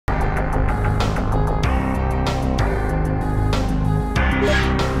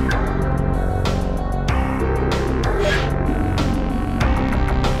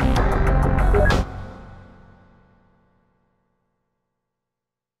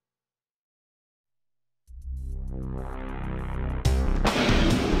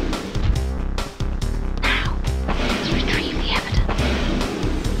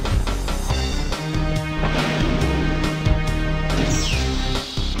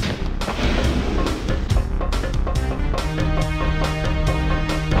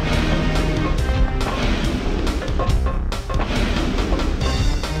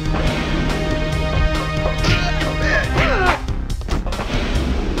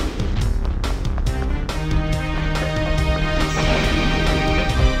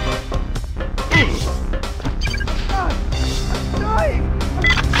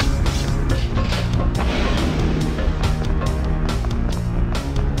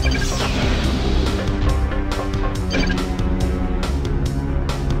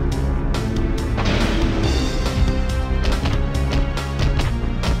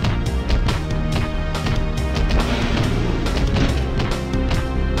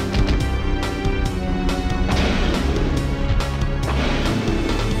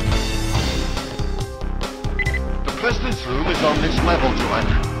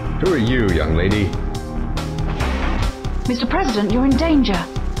Who are you, young lady? Mr. President, you're in danger.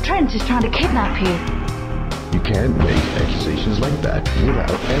 Trent is trying to kidnap you. You can't make accusations like that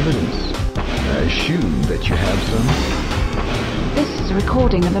without evidence. I assume that you have some? This is a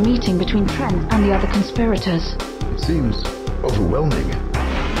recording of a meeting between Trent and the other conspirators. It seems overwhelming.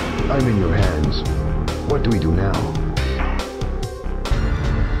 I'm in your hands. What do we do now?